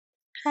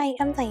Hi,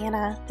 I'm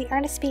Diana, the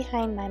artist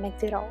behind My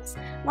McDoodles.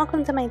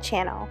 Welcome to my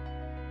channel.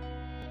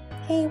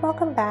 Hey,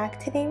 welcome back.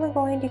 Today we're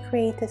going to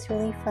create this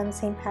really fun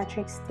St.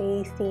 Patrick's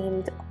Day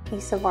themed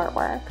piece of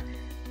artwork.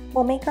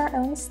 We'll make our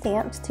own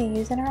stamps to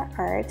use in our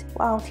art.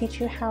 I'll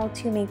teach you how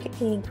to make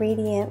a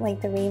gradient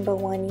like the rainbow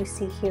one you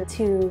see here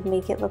to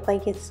make it look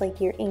like it's like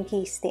your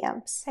inky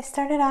stamps. I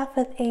started off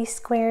with a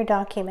square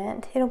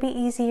document. It'll be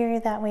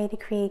easier that way to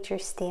create your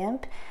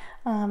stamp.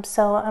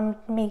 So I'm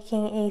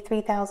making a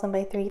 3000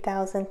 by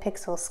 3000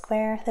 pixel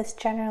square. That's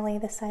generally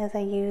the size I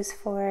use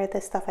for the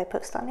stuff I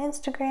post on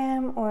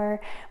Instagram or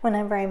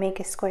whenever I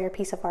make a square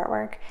piece of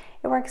artwork.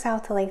 It works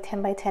out to like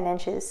 10 by 10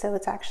 inches, so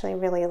it's actually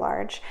really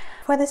large.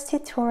 For this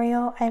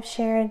tutorial, I've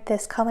shared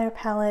this color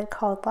palette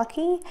called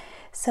Lucky.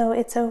 So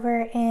it's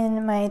over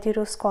in my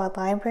Doodle Squad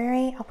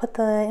library. I'll put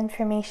the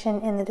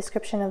information in the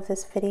description of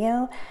this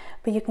video,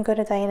 but you can go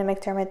to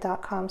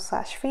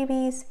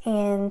dianamcdermott.com/freebies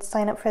and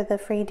sign up for the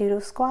free Doodle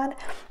Squad,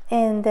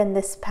 and then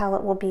this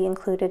palette will be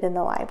included in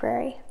the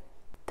library.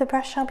 The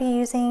brush I'll be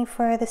using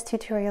for this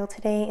tutorial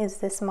today is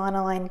this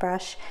monoline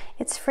brush.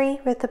 It's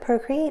free with the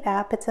Procreate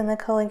app. It's in the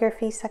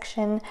calligraphy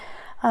section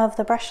of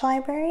the brush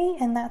library,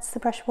 and that's the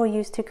brush we'll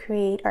use to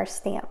create our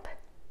stamp.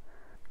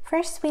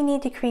 First, we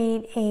need to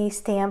create a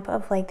stamp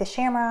of like the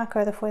shamrock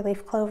or the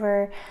four-leaf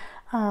clover.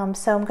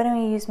 So I'm going to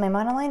use my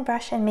monoline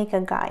brush and make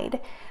a guide.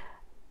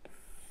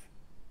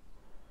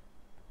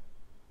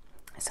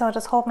 So I'll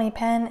just hold my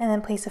pen and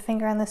then place a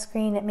finger on the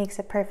screen. It makes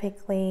it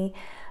perfectly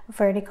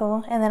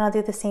vertical. And then I'll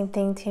do the same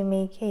thing to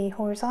make a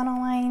horizontal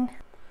line.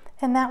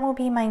 And that will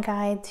be my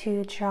guide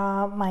to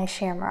draw my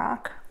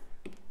shamrock.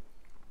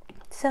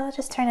 So I'll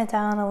just turn it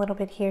down a little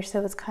bit here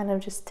so it's kind of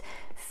just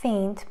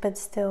faint but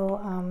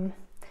still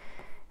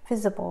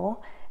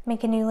visible.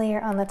 Make a new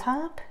layer on the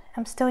top.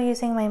 I'm still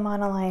using my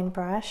monoline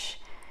brush.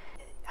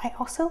 I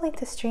also like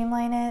to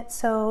streamline it,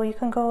 so you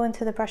can go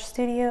into the brush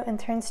studio and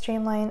turn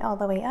streamline all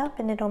the way up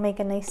and it'll make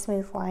a nice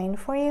smooth line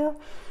for you.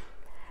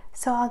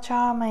 So I'll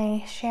draw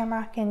my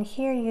shamrock in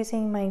here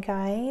using my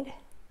guide.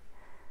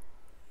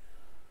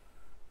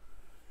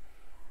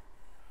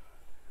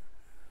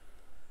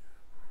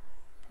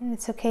 And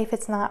it's okay if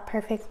it's not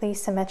perfectly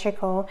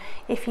symmetrical.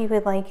 If you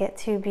would like it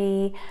to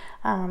be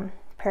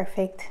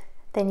perfect,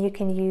 then you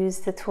can use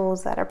the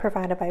tools that are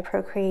provided by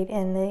Procreate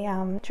in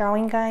the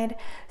drawing guide.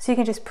 So you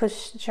can just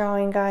push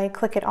drawing guide,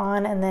 click it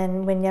on, and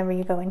then whenever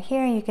you go in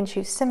here, you can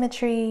choose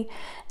symmetry,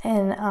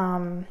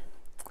 and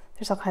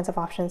there's all kinds of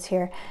options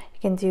here.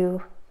 You can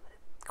do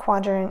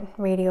quadrant,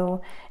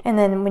 radial, and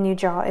then when you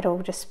draw,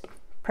 it'll just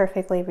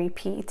perfectly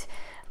repeat.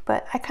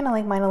 But I kind of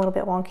like mine a little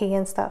bit wonky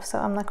and stuff, so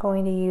I'm not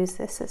going to use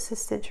this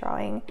assisted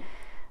drawing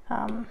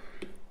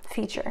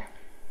feature.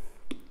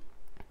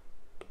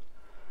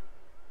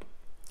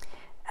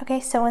 Okay,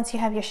 so once you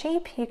have your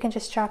shape, you can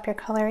just drop your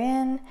color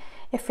in.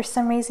 If for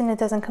some reason it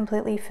doesn't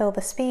completely fill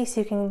the space,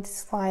 you can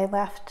slide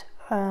left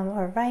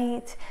or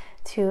right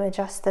to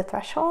adjust the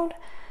threshold.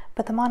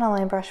 But the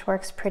monoline brush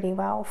works pretty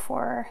well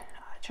for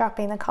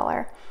dropping the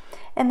color.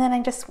 And then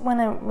I just want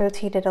to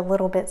rotate it a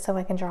little bit so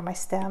I can draw my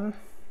stem.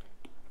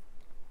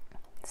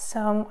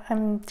 So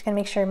I'm going to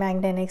make sure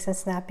magnetics and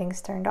snapping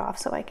is turned off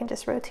so I can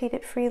just rotate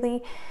it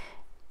freely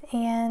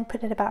and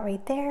put it about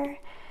right there.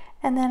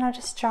 And then I'll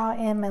just draw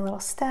in my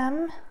little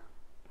stem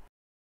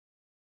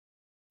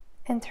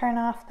and turn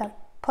off that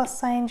plus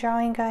sign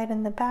drawing guide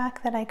in the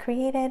back that I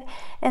created.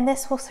 And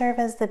this will serve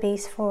as the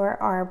base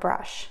for our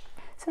brush.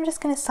 So I'm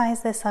just going to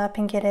size this up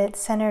and get it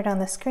centered on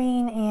the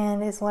screen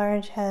and as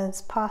large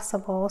as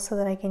possible so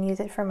that I can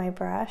use it for my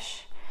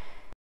brush.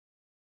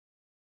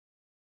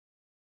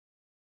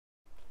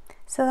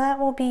 So that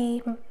will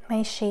be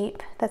my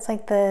shape. That's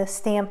like the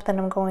stamp that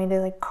I'm going to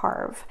like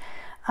carve.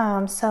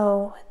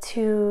 So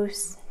to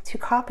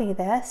copy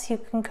this, you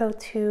can go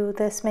to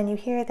this menu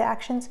here, the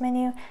actions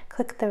menu,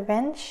 click the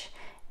wrench,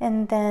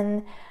 and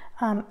then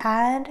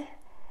add,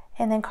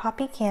 and then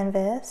copy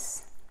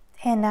canvas.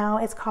 And now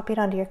it's copied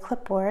onto your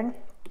clipboard.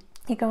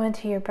 You go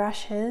into your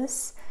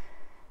brushes,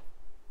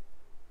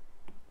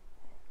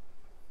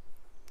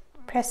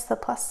 press the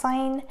plus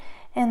sign,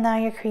 and now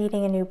you're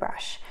creating a new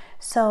brush.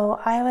 So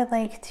I would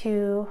like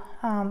to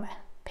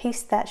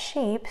paste that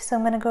shape. So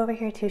I'm going to go over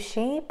here to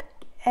shape,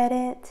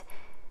 edit,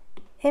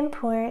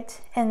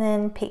 import, and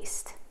then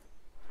paste.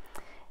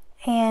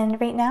 And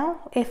right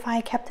now, if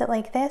I kept it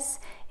like this,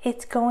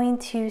 it's going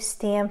to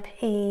stamp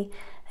a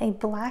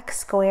black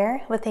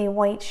square with a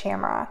white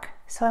shamrock.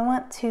 So I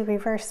want to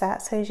reverse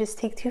that. So you just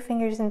take two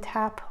fingers and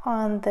tap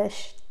on the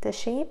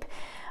shape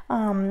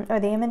or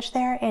the image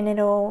there, and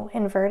it'll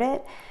invert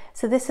it.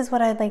 So this is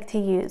what I'd like to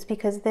use,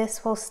 because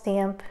this will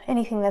stamp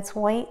anything that's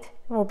white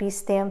will be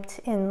stamped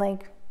in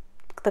like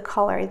the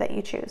color that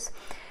you choose.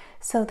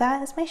 So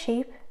that is my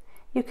shape.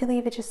 You could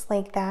leave it just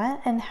like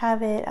that and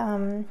have it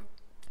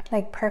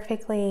like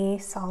perfectly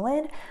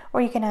solid,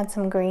 or you can add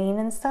some green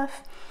and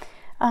stuff.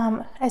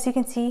 As you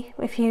can see,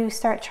 if you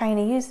start trying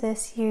to use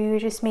this, you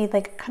just made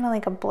like kind of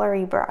like a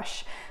blurry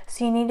brush.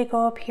 So you need to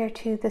go up here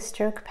to the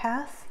stroke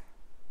path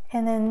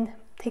and then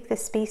take the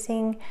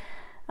spacing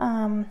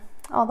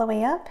all the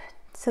way up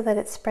so that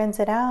it spreads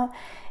it out.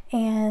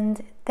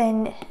 And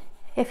then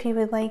if you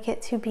would like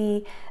it to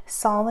be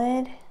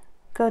solid,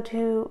 go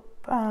to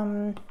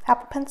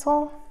Apple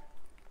Pencil,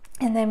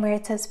 and then where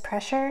it says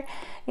pressure,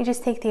 you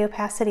just take the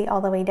opacity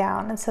all the way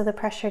down, and so the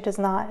pressure does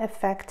not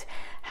affect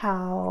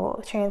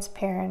how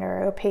transparent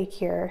or opaque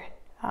your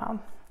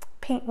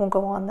paint will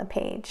go on the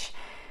page.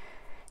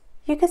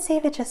 You could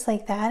save it just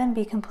like that and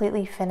be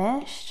completely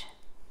finished.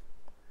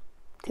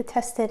 To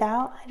test it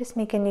out, I just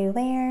make a new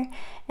layer,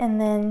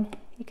 and then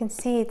you can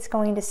see it's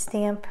going to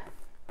stamp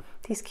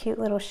these cute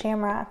little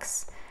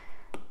shamrocks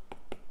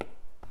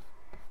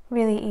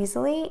really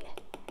easily.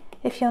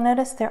 If you'll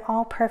notice, they're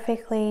all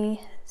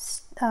perfectly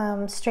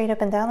straight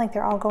up and down, like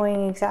they're all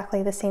going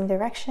exactly the same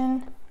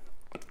direction.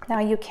 Now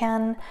you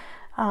can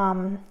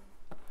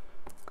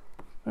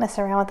mess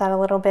around with that a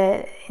little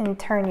bit and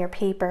turn your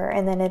paper,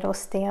 and then it'll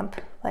stamp,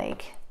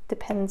 like,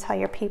 depends how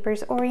your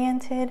paper's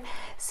oriented,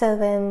 so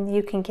then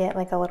you can get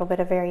like a little bit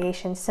of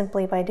variation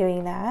simply by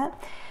doing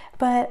that.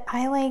 But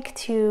I like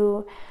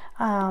to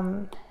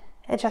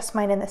adjust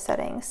mine in the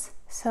settings.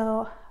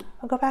 So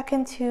I'll go back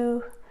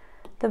into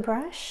the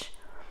brush,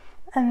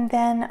 and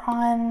then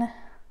on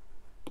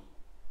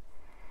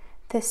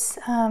this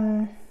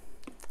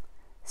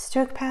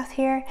stroke path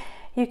here,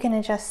 you can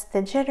adjust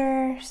the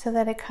jitter so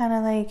that it kind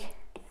of like,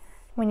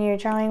 when you're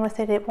drawing with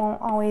it, it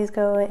won't always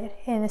go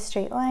in a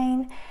straight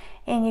line.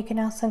 And you can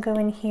also go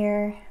in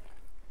here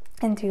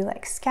and do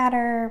like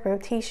scatter,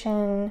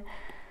 rotation,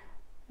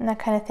 and that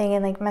kind of thing,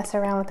 and like mess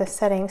around with the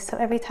settings. So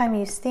every time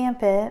you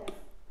stamp it,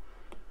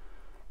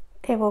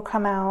 it will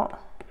come out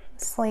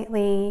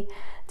slightly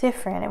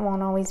different. It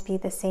won't always be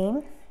the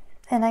same.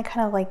 And I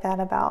kind of like that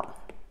about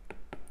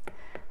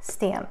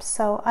stamps.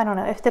 So I don't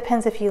know, it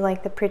depends if you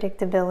like the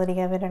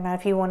predictability of it or not.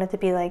 If you want it to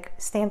be like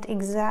stamped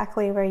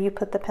exactly where you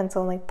put the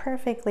pencil, like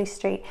perfectly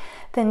straight,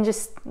 then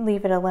just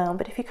leave it alone.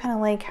 But if you kind of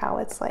like how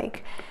it's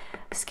like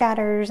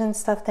scatters and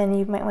stuff, then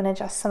you might want to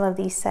adjust some of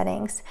these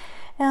settings.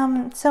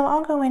 So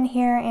I'll go in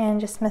here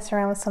and just mess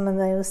around with some of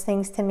those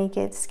things to make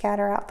it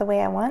scatter out the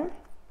way I want.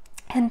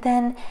 And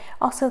then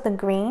also the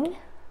green,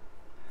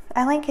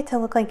 I like it to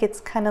look like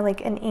it's kind of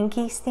like an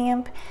inky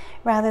stamp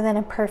rather than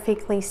a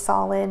perfectly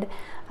solid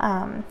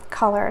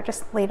color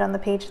just laid on the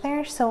page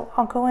there. So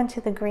I'll go into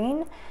the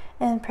green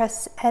and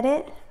press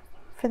edit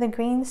for the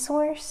green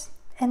source.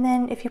 And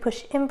then if you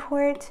push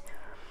import,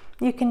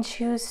 you can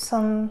choose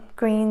some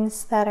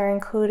greens that are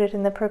included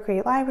in the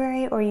Procreate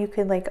library, or you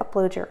could like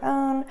upload your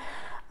own.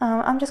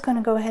 I'm just going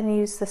to go ahead and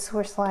use the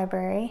source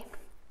library.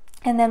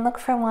 And then look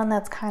for one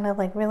that's kind of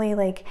like really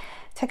like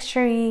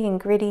textury and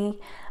gritty,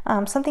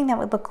 something that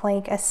would look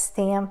like a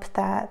stamp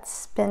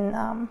that's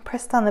been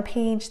pressed on the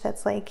page,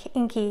 that's like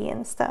inky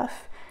and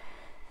stuff.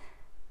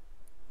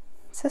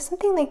 So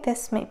something like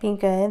this might be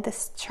good,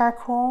 this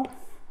charcoal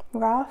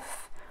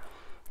rough.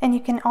 And you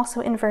can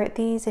also invert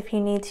these if you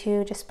need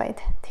to, just by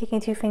taking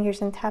 2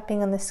 fingers and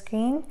tapping on the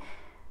screen.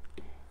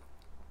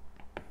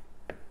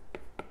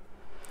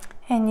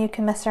 And you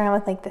can mess around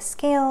with like the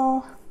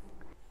scale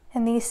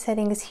and these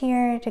settings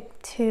here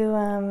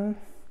to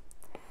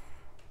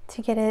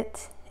get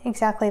it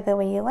exactly the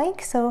way you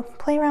like. So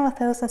play around with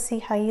those and see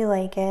how you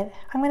like it.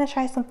 I'm going to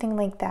try something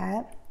like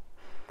that.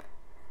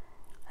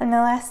 And the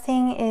last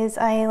thing is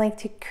I like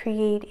to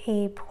create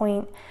a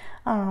point,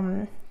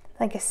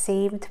 like a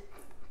saved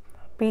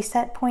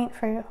reset point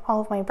for all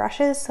of my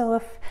brushes. So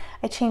if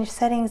I change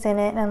settings in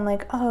it and I'm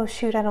like, oh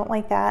shoot, I don't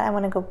like that, I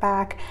want to go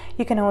back,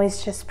 you can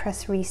always just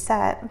press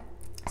reset.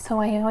 So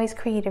I always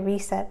create a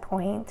reset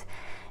point.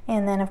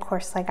 And then of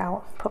course, like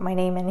I'll put my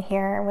name in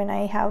here when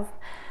I have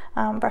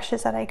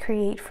brushes that I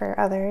create for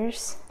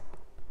others.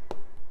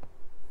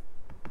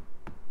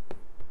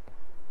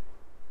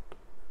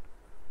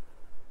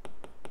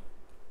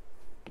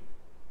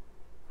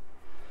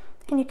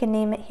 And you can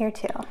name it here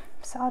too.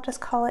 So I'll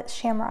just call it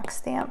Shamrock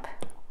Stamp.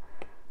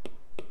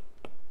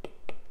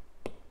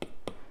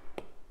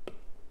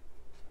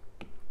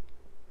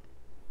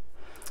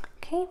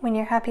 Okay, when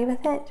you're happy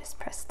with it, just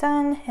press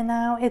done. And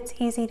now it's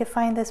easy to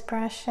find this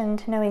brush and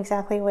to know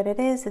exactly what it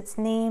is. It's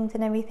named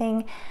and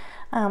everything.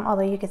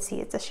 Although you can see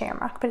it's a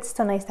shamrock, but it's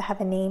still nice to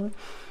have a name.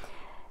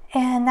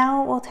 And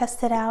now we'll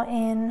test it out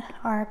in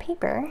our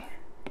paper.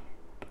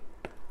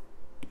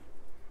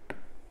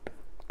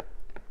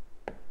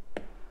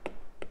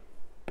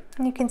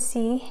 And you can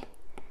see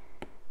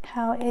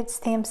how it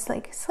stamps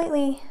like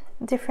slightly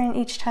different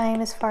each time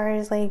as far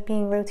as like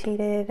being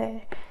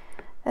rotated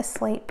a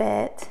slight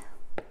bit.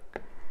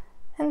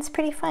 And it's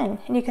pretty fun.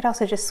 And you could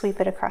also just sweep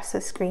it across the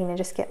screen and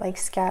just get like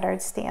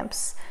scattered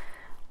stamps,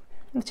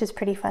 which is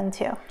pretty fun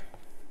too.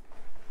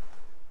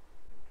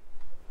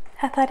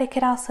 I thought it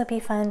could also be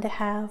fun to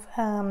have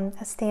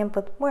a stamp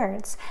with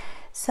words.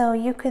 So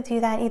you could do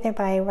that either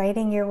by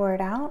writing your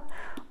word out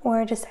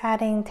or just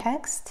adding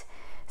text.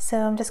 So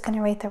I'm just going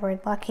to write the word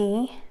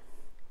lucky,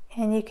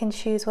 and you can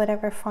choose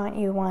whatever font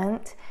you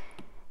want.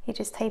 You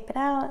just type it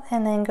out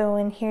and then go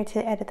in here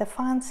to edit the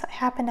fonts. I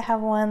happen to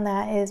have one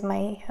that is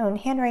my own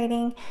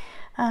handwriting,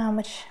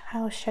 which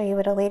I'll show you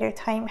at a later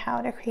time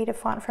how to create a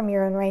font from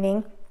your own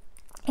writing.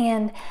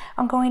 and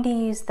I'm going to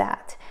use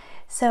that.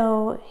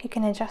 So you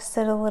can adjust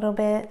it a little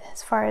bit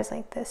as far as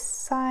like the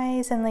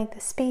size and like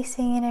the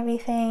spacing and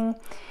everything.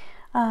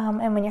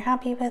 And when you're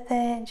happy with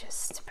it,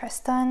 just press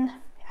done.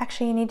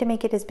 Actually, you need to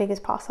make it as big as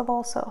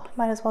possible, so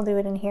might as well do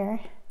it in here.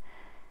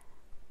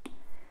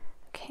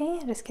 Okay,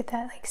 just get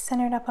that like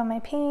centered up on my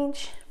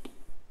page.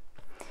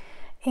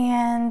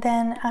 And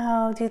then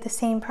I'll do the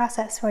same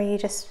process where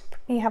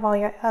you have all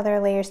your other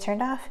layers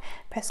turned off,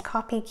 press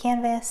copy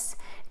canvas,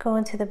 go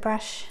into the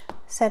brush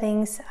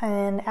settings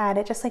and add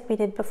it just like we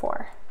did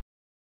before.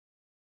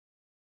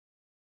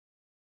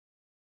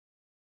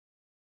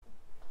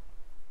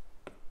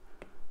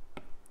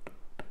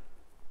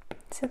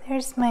 So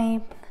there's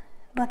my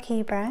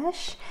lucky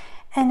brush.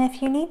 And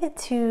if you need it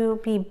to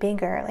be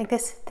bigger, like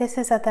this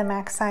is at the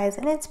max size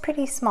and it's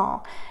pretty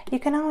small, you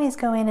can always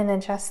go in and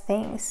adjust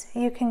things.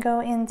 You can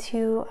go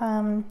into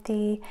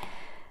the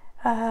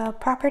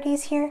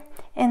properties here,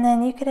 and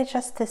then you could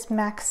adjust this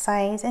max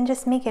size and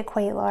just make it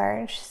quite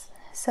large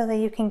so that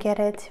you can get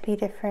it to be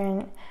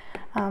different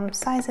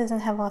sizes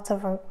and have lots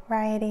of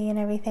variety and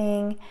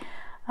everything.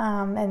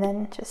 And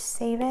then just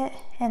save it,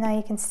 and now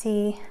you can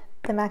see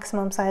the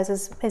maximum size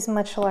is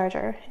much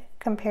larger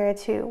compared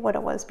to what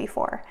it was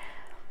before.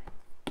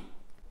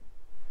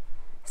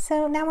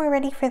 So now we're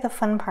ready for the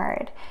fun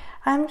part.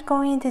 I'm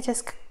going to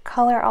just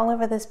color all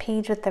over this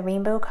page with the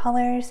rainbow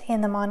colors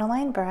and the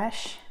monoline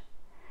brush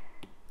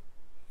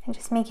and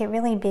just make it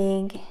really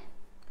big.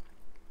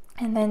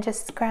 And then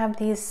just grab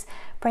these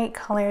bright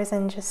colors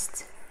and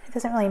just, it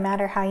doesn't really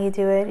matter how you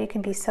do it. It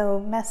can be so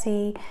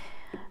messy.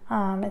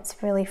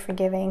 It's really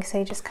forgiving. So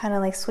you just kind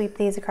of like sweep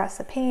these across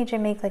the page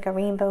and make like a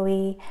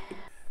rainbowy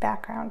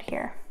background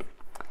here.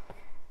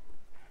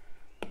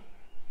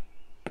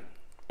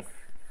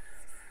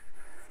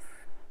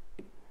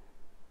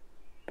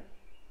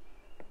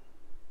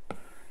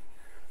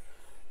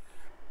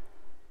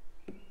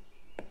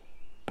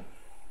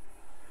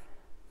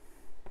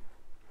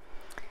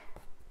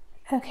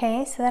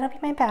 Okay, so that'll be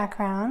my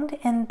background,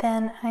 and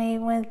then I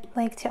would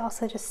like to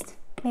also just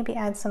maybe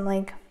add some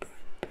like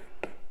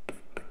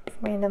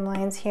random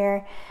lines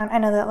here. I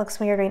know that looks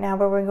weird right now,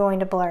 but we're going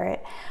to blur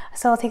it.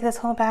 So I'll take this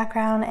whole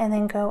background and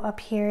then go up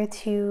here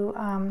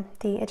to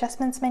the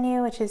adjustments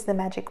menu, which is the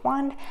magic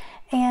wand,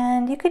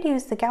 and you could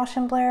use the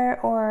Gaussian blur,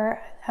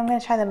 or I'm going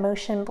to try the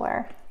motion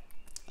blur,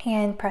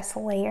 and press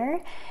layer,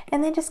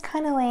 and then just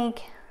kind of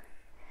like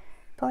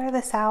blur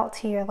this out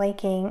to your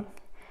liking.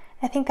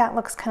 I think that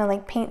looks kind of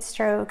like paint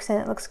strokes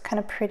and it looks kind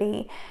of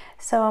pretty.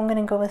 So I'm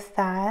gonna go with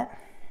that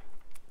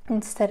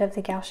instead of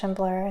the Gaussian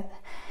blur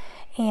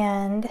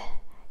and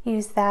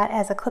use that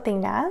as a clipping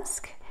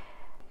mask.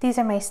 These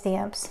are my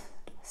stamps.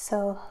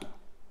 So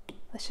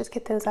let's just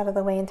get those out of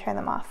the way and turn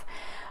them off.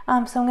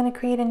 So I'm gonna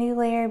create a new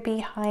layer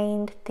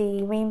behind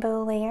the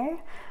rainbow layer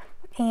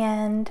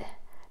and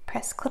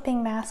press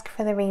clipping mask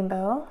for the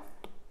rainbow.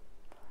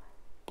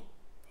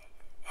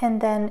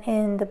 And then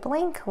in the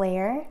blank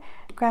layer,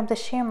 grab the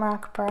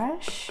shamrock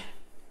brush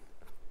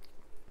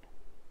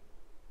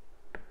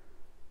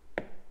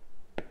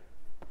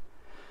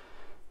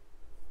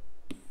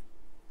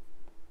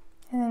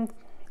and then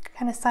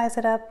kind of size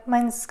it up.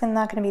 Mine's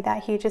not going to be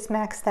that huge, it's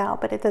maxed out,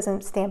 but it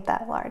doesn't stamp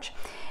that large.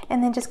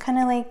 And then just kind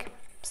of like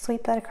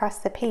sweep that across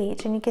the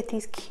page and you get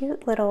these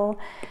cute little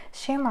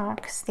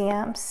shamrock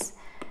stamps,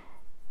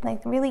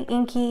 like really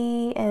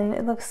inky, and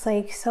it looks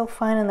like so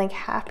fun and like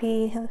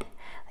happy,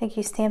 like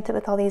you stamped it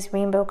with all these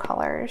rainbow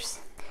colors.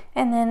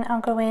 And then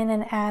I'll go in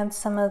and add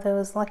some of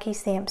those lucky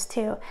stamps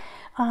too.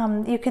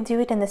 You could do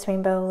it in this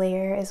rainbow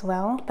layer as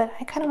well, but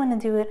I kind of want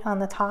to do it on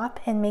the top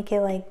and make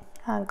it like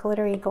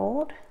glittery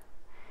gold.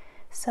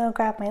 So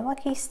grab my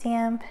lucky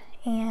stamp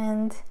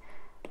and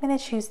I'm going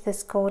to choose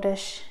this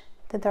goldish,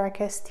 the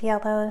darkest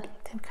yellow,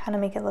 to kind of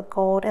make it look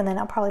gold, and then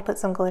I'll probably put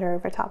some glitter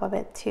over top of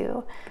it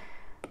too.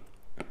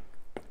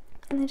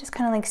 And then just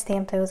kind of like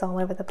stamp those all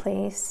over the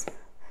place.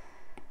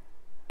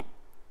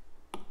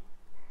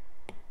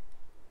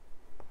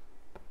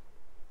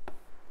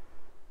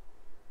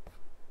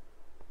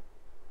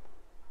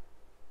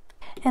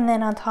 And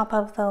then on top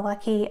of the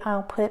lucky,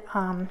 I'll put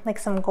like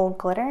some gold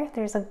glitter.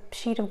 There's a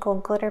sheet of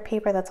gold glitter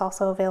paper that's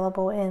also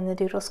available in the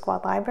Doodle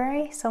Squad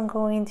library. So I'm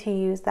going to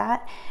use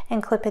that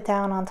and clip it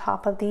down on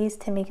top of these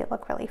to make it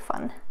look really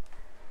fun.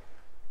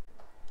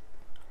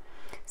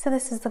 So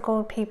this is the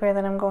gold paper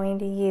that I'm going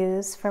to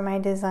use for my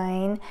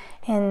design.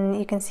 And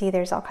you can see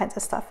there's all kinds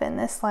of stuff in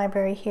this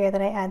library here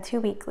that I add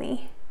to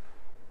weekly.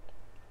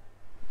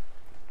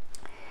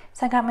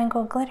 So I got my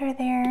gold glitter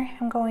there.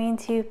 I'm going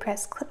to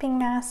press clipping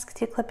mask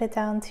to clip it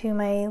down to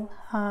my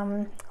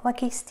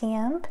lucky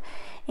stamp.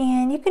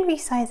 And you can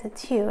resize it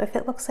too. If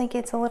it looks like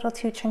it's a little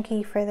too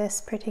chunky for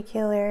this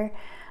particular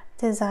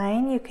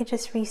design, you could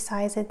just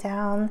resize it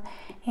down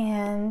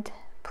and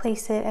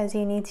place it as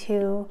you need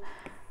to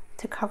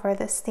cover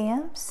the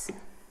stamps.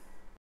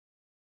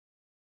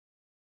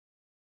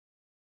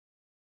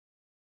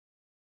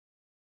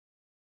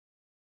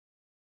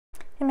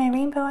 In my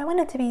rainbow, I want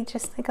it to be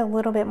just like a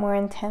little bit more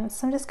intense.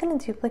 So I'm just going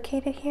to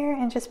duplicate it here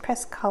and just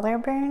press color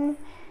burn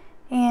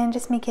and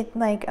just make it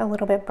like a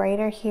little bit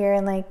brighter here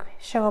and like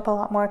show up a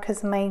lot more,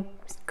 because my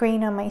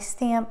grain on my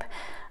stamp,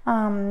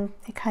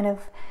 it kind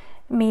of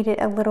made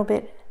it a little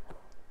bit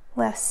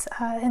less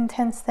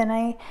intense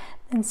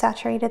and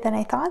saturated than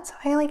I thought. So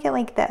I like it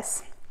like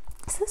this.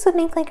 So this would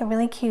make like a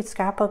really cute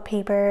scrapbook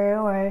paper,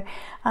 or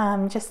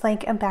just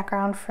like a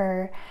background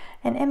for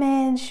an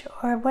image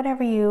or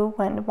whatever you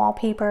want,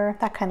 wallpaper,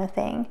 that kind of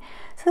thing.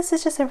 So this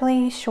is just a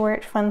really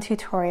short, fun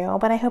tutorial,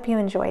 but I hope you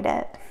enjoyed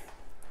it.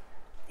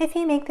 If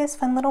you make this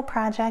fun little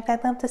project,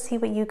 I'd love to see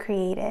what you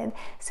created.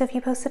 So if you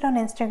post it on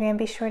Instagram,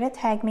 be sure to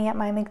tag me at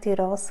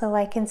MyMcDoodle so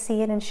I can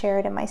see it and share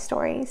it in my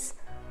stories.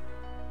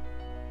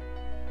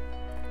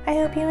 I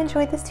hope you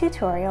enjoyed this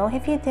tutorial.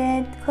 If you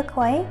did, click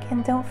like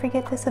and don't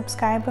forget to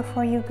subscribe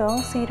before you go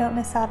so you don't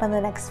miss out on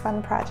the next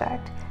fun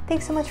project.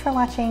 Thanks so much for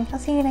watching. I'll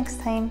see you next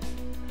time.